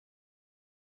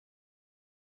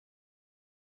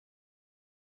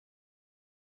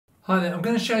Hi there, I'm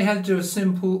going to show you how to do a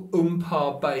simple Oom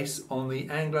Pah bass on the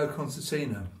Anglo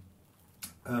Concertina.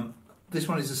 This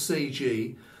one is a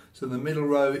C-G, so the middle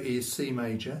row is C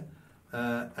major,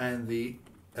 and the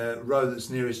row that's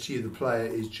nearest to you, the player,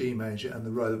 is G major, and the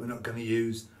row that we're not going to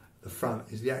use, the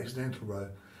front, is the accidental row.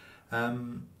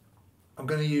 I'm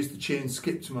going to use the tune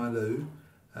Skip to My Lou,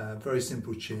 very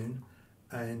simple tune,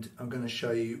 and I'm going to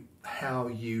show you how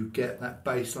you get that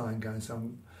bass line going. So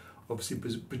I'm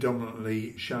obviously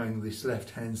predominantly showing this left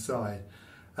hand side.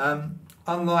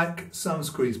 Unlike some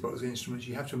squeeze box instruments,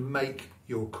 you have to make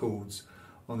your chords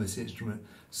on this instrument.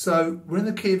 So we're in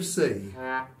the key of C.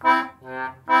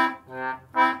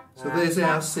 So there's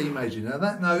our C major. Now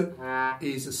that note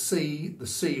is a C, the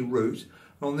C root.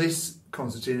 On this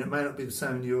concertina, it may not be the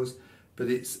same in yours, but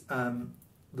it's the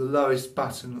lowest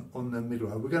button on the middle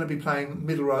row. We're going to be playing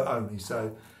middle row only.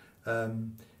 So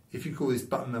if you call this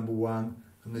button number 1,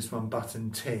 and this one button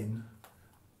 10,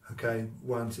 okay,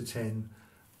 1 to 10,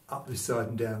 up this side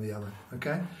and down the other,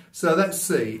 okay? So that's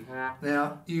C.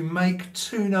 Now you make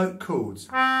 2-note chords.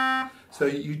 So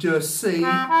you do a C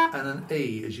and an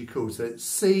E as you chord. So it's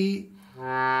C,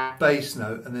 bass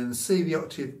note, and then the C the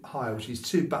octave higher, which is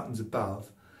 2 buttons above,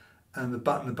 and the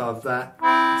button above that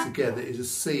together is a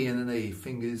C and an E,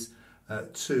 fingers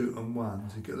 2 and 1.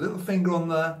 So you get a little finger on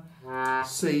the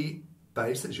C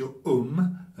bass, that's your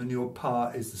and your Pah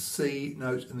is the C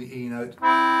note and the E note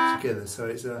together. So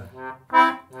it's a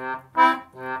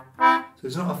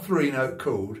it's not a 3-note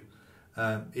chord.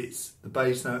 It's the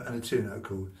bass note and a 2-note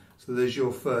chord. So there's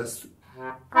your first,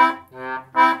 and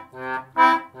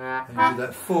you do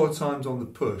that 4 times on the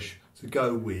push to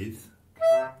go with,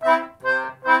 like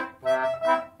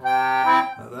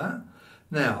that.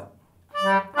 Now,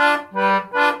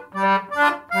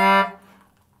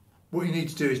 what you need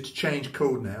to do is to change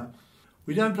chord now.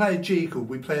 We don't play a G chord,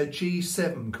 we play a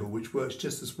G7 chord, which works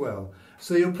just as well.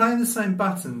 So you're playing the same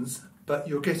buttons, but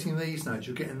you're getting these notes.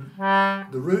 You're getting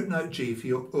the root note G for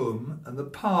your and the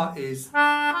Pah is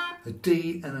a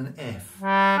D and an F.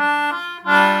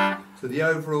 So the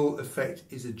overall effect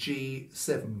is a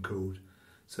G7 chord.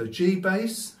 So G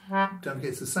bass, don't forget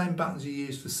it's the same buttons you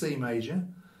use for C major,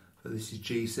 but this is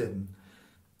G7.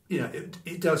 You know,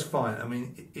 it does fine. I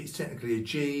mean, it's technically a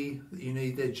G that you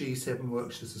need there. G7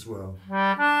 works just as well.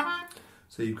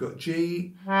 So you've got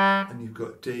G, and you've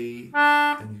got D,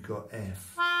 and you've got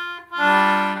F.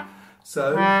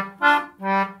 So,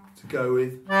 to go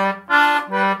with,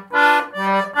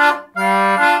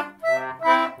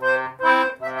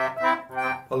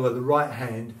 although the right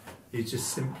hand is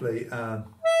just simply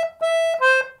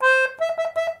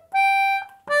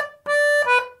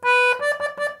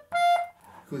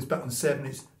this button 7,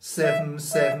 it's 7,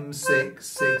 7, 6,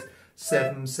 6,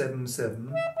 7, 7,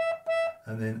 7,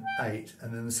 and then 8,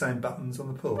 and then the same buttons on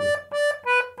the pull.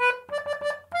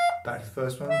 Back to the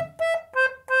first one.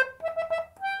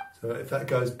 So if that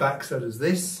goes back, so does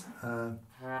this.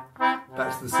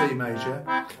 Back to the C major.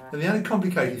 And the only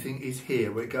complicated thing is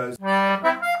here, where it goes.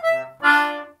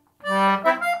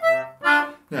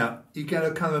 Now, you get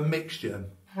a kind of a mixture.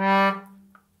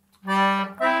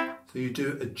 So you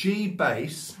do a G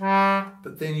bass,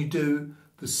 but then you do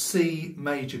the C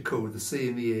major chord, the C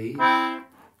and the E,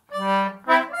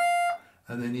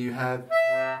 and then you have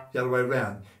the other way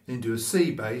around. Then you do a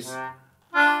C bass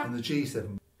and the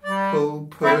G7. Pull,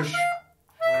 push,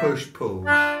 push, pull.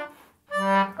 And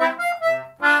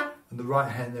the right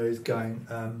hand there is going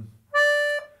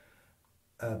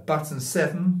button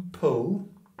 7, pull,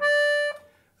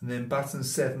 and then button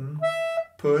 7,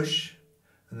 push,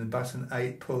 and then button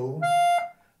 8 pull,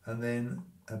 and then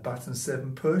a button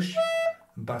 7 push,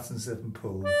 and button 7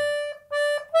 pull.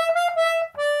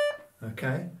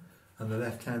 Okay, and the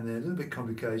left hand there, a little bit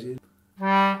complicated.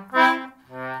 And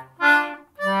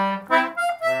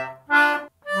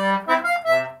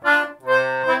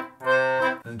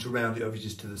to round it off, you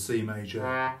just do the C major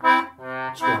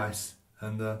twice,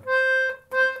 and the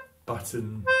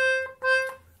button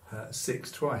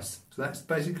 6 twice. So that's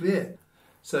basically it.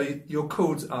 So your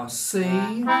chords are C,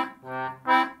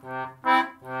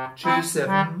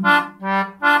 G7,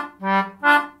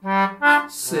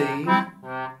 C.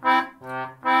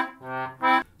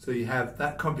 So you have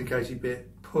that complicated bit,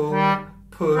 pull,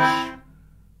 push,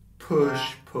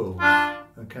 push, pull.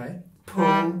 Okay?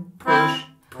 Pull, push,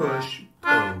 push,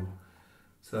 pull.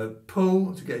 So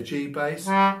pull to get a G bass,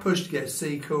 push to get a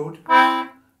C chord,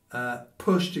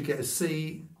 push to get a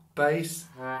C bass,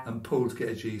 and pull to get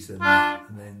a G7,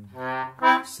 and then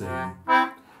C,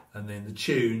 and then the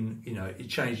tune, you know, it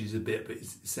changes a bit, but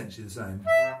it's essentially the same.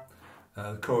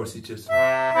 The chorus is just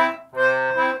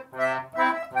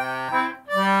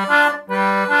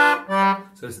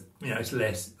So it's it's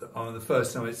less. On the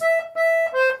first time it's,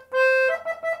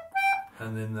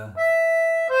 and then the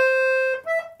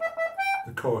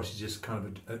chorus is just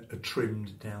kind of a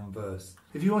trimmed down verse.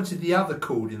 If you wanted the other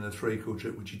chord in the 3-chord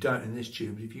trick, which you don't in this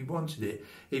tune, but if you wanted it,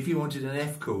 if you wanted an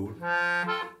F chord,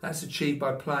 that's achieved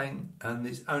by playing, and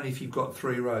it's only if you've got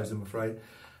 3 rows, I'm afraid,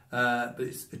 but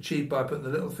it's achieved by putting the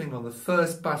little finger on the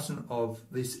first button of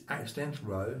this accidental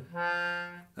row.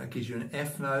 That gives you an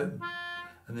F note,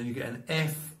 and then you get an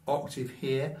F octave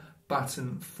here,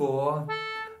 button 4,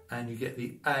 and you get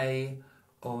the A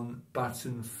on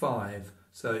button 5.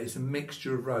 So it's a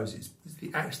mixture of rows. It's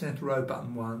the accidental row,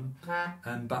 button 1,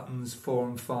 and buttons 4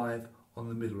 and 5 on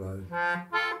the middle row.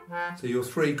 So your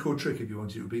 3-chord trick, if you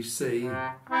wanted it, would be C,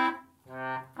 F,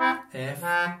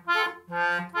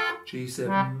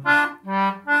 G7,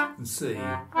 and C,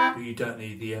 but you don't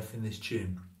need the F in this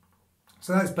tune.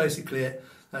 So that's basically it.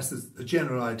 That's the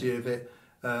general idea of it.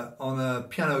 On a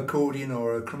piano accordion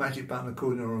or a chromatic button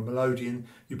accordion or a melodeon,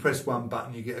 you press one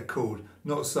button, you get a chord.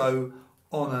 Not so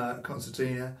on a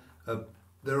concertina.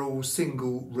 They're all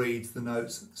single reeds, the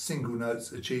notes, single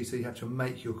notes achieved, so you have to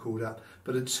make your chord up.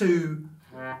 But a two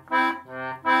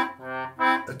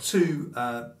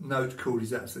note chord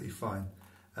is absolutely fine.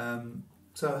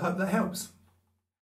 So I hope that helps.